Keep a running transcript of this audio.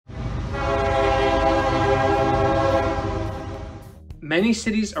Many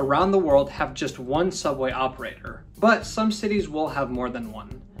cities around the world have just one subway operator, but some cities will have more than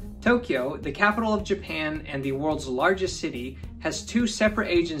one. Tokyo, the capital of Japan and the world's largest city, has two separate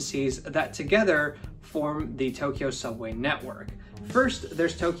agencies that together form the Tokyo subway network. First,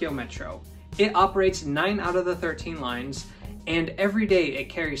 there's Tokyo Metro. It operates 9 out of the 13 lines, and every day it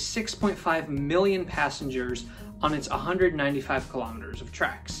carries 6.5 million passengers on its 195 kilometers of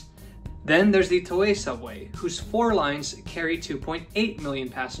tracks. Then there's the Toei subway, whose 4 lines carry 2.8 million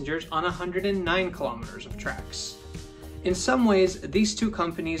passengers on 109 kilometers of tracks. In some ways, these two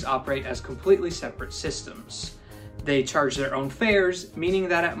companies operate as completely separate systems. They charge their own fares, meaning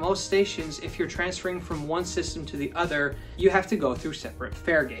that at most stations, if you're transferring from one system to the other, you have to go through separate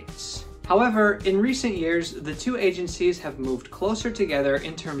fare gates. However, in recent years, the two agencies have moved closer together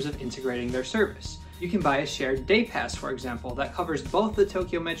in terms of integrating their service. You can buy a shared day pass, for example, that covers both the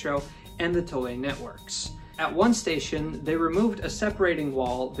Tokyo Metro and the Toei networks. At one station, they removed a separating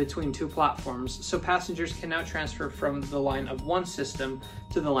wall between two platforms, so passengers can now transfer from the line of one system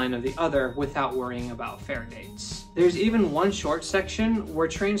to the line of the other without worrying about fare gates. There's even one short section where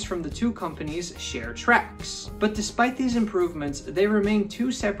trains from the two companies share tracks. But despite these improvements, they remain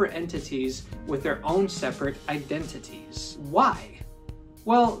two separate entities with their own separate identities. Why?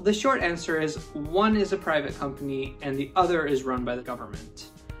 Well, the short answer is one is a private company and the other is run by the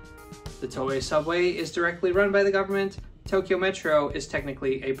government. The Toei subway is directly run by the government. Tokyo Metro is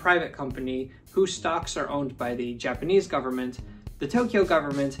technically a private company whose stocks are owned by the Japanese government, the Tokyo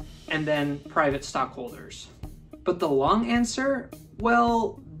government, and then private stockholders. But the long answer?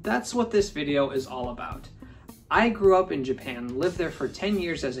 Well, that's what this video is all about. I grew up in Japan, lived there for 10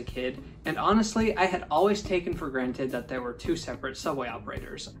 years as a kid, and honestly, I had always taken for granted that there were two separate subway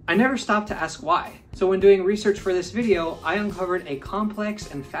operators. I never stopped to ask why. So when doing research for this video, I uncovered a complex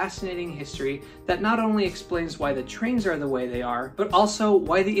and fascinating history that not only explains why the trains are the way they are, but also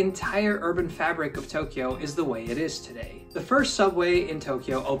why the entire urban fabric of Tokyo is the way it is today. The first subway in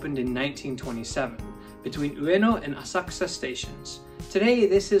Tokyo opened in 1927, between Ueno and Asakusa stations. Today,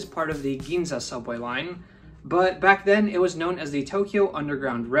 this is part of the Ginza subway line, but back then it was known as the Tokyo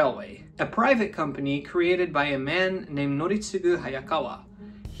Underground Railway, a private company created by a man named Noritsugu Hayakawa.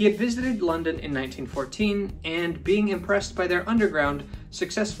 He had visited London in 1914 and, being impressed by their underground,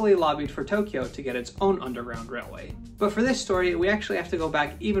 successfully lobbied for Tokyo to get its own underground railway. But for this story, we actually have to go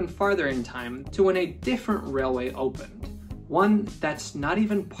back even farther in time to when a different railway opened, one that's not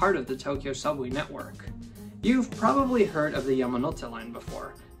even part of the Tokyo subway network. You've probably heard of the Yamanote line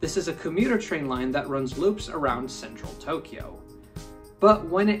before. This is a commuter train line that runs loops around central Tokyo. But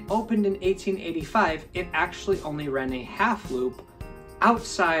when it opened in 1885, it actually only ran a half loop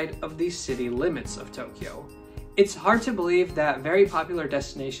outside of the city limits of Tokyo. It's hard to believe that very popular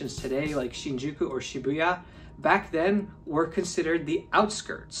destinations today like Shinjuku or Shibuya back then were considered the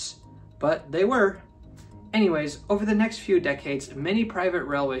outskirts, but they were. Anyways, over the next few decades, many private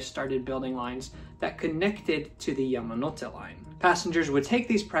railways started building lines that connected to the Yamanote line. Passengers would take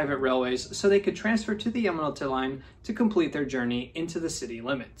these private railways so they could transfer to the Yamanote line to complete their journey into the city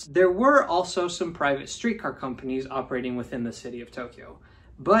limits. There were also some private streetcar companies operating within the city of Tokyo,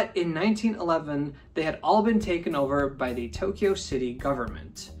 but in 1911, they had all been taken over by the Tokyo city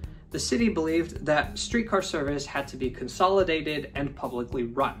government. The city believed that streetcar service had to be consolidated and publicly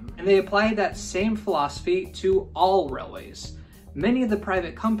run, and they applied that same philosophy to all railways. Many of the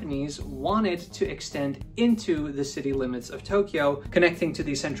private companies wanted to extend into the city limits of Tokyo, connecting to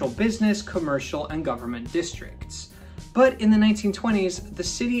the central business, commercial, and government districts. But in the 1920s, the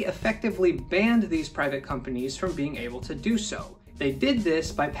city effectively banned these private companies from being able to do so. They did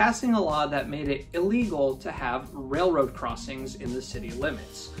this by passing a law that made it illegal to have railroad crossings in the city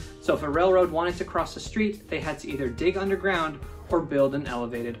limits. So if a railroad wanted to cross a street, they had to either dig underground or build an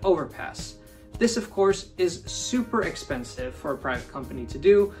elevated overpass. This, of course, is super expensive for a private company to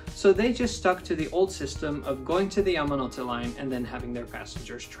do, so they just stuck to the old system of going to the Yamanote line and then having their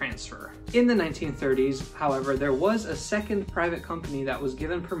passengers transfer. In the 1930s, however, there was a second private company that was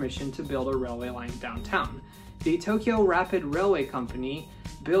given permission to build a railway line downtown. The Tokyo Rapid Railway Company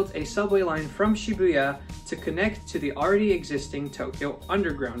built a subway line from Shibuya to connect to the already existing Tokyo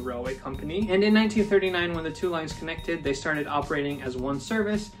Underground Railway Company. And in 1939, when the two lines connected, they started operating as one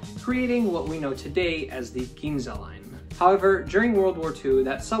service, creating what we know today as the Ginza line. However, during World War II,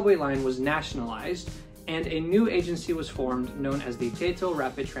 that subway line was nationalized, and a new agency was formed known as the Taito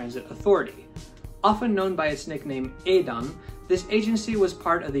Rapid Transit Authority. Often known by its nickname Eidan, this agency was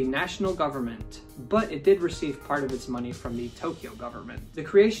part of the national government, but it did receive part of its money from the Tokyo government. The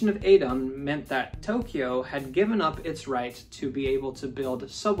creation of Eidan meant that Tokyo had given up its right to be able to build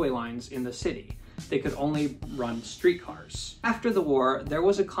subway lines in the city. They could only run streetcars. After the war, there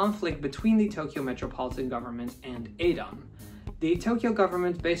was a conflict between the Tokyo metropolitan government and Eidan. The Tokyo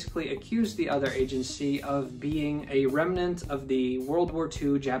government basically accused the other agency of being a remnant of the World War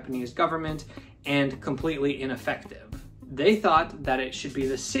II Japanese government and completely ineffective. They thought that it should be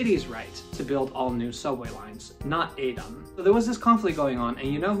the city's right to build all new subway lines, not Eidan. So there was this conflict going on,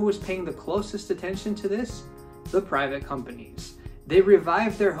 and you know who was paying the closest attention to this? The private companies. They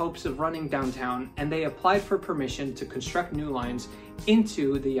revived their hopes of running downtown, and they applied for permission to construct new lines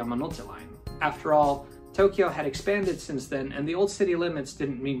into the Yamanote line. After all, Tokyo had expanded since then, and the old city limits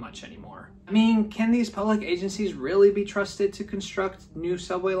didn't mean much anymore. I mean, can these public agencies really be trusted to construct new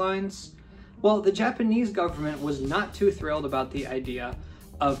subway lines? Well, the Japanese government was not too thrilled about the idea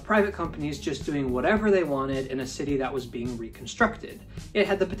of private companies just doing whatever they wanted in a city that was being reconstructed. It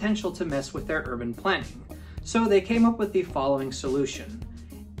had the potential to mess with their urban planning. So they came up with the following solution.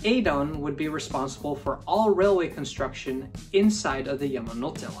 Eidan would be responsible for all railway construction inside of the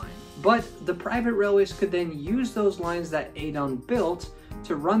Yamanote line. But the private railways could then use those lines that Eidan built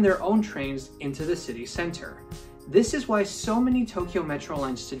to run their own trains into the city center. This is why so many Tokyo metro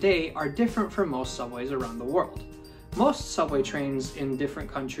lines today are different from most subways around the world. Most subway trains in different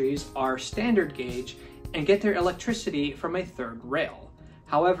countries are standard gauge and get their electricity from a third rail.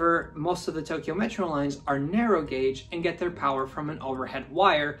 However, most of the Tokyo metro lines are narrow gauge and get their power from an overhead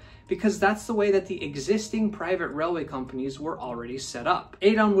wire because that's the way that the existing private railway companies were already set up.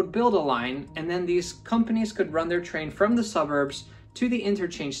 Eidan would build a line, and then these companies could run their train from the suburbs to the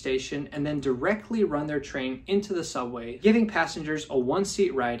interchange station and then directly run their train into the subway, giving passengers a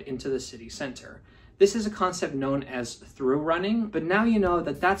one-seat ride into the city center. This is a concept known as through running, but now you know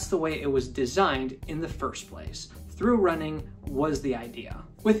that that's the way it was designed in the first place. Through running was the idea.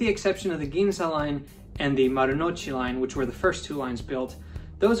 With the exception of the Ginza line and the Marunouchi line, which were the first two lines built,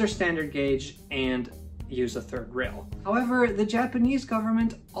 those are standard gauge and use a third rail. However, the Japanese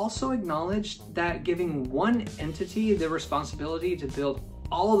government also acknowledged that giving one entity the responsibility to build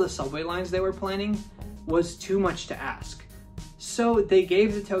all the subway lines they were planning was too much to ask. So they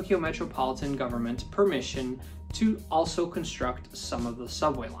gave the Tokyo metropolitan government permission to also construct some of the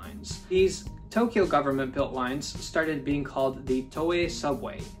subway lines. These Tokyo government-built lines started being called the Toei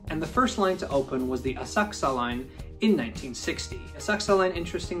subway, and the first line to open was the Asakusa line in 1960. Asakusa line,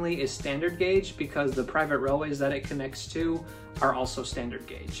 interestingly, is standard gauge because the private railways that it connects to are also standard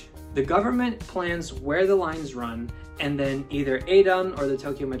gauge. The government plans where the lines run, and then either Eidan or the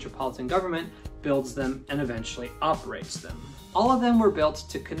Tokyo metropolitan government builds them and eventually operates them. All of them were built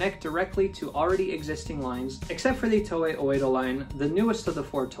to connect directly to already existing lines, except for the Toei Oedo line, the newest of the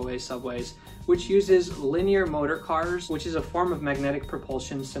 4 Toei subways, which uses linear motor cars, which is a form of magnetic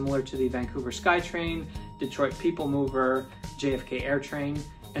propulsion similar to the Vancouver SkyTrain, Detroit People Mover, JFK Air Train,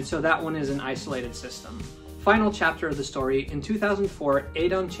 and so that one is an isolated system. Final chapter of the story, in 2004,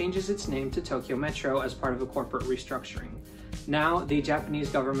 Eidan changes its name to Tokyo Metro as part of a corporate restructuring. Now, the Japanese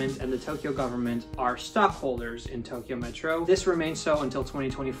government and the Tokyo government are stockholders in Tokyo Metro. This remains so until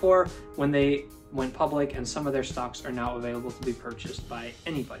 2024, when they went public and some of their stocks are now available to be purchased by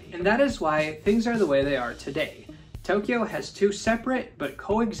anybody. And that is why things are the way they are today. Tokyo has 2 separate but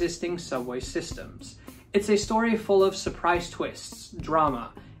coexisting subway systems. It's a story full of surprise twists,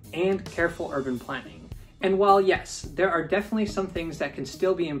 drama, and careful urban planning. And while yes, there are definitely some things that can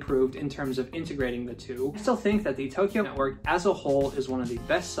still be improved in terms of integrating the two, I still think that the Tokyo network as a whole is one of the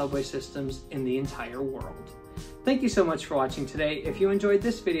best subway systems in the entire world. Thank you so much for watching today. If you enjoyed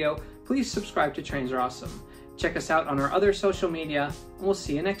this video, please subscribe to Trains Are Awesome. Check us out on our other social media, and we'll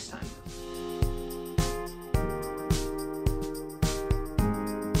see you next time.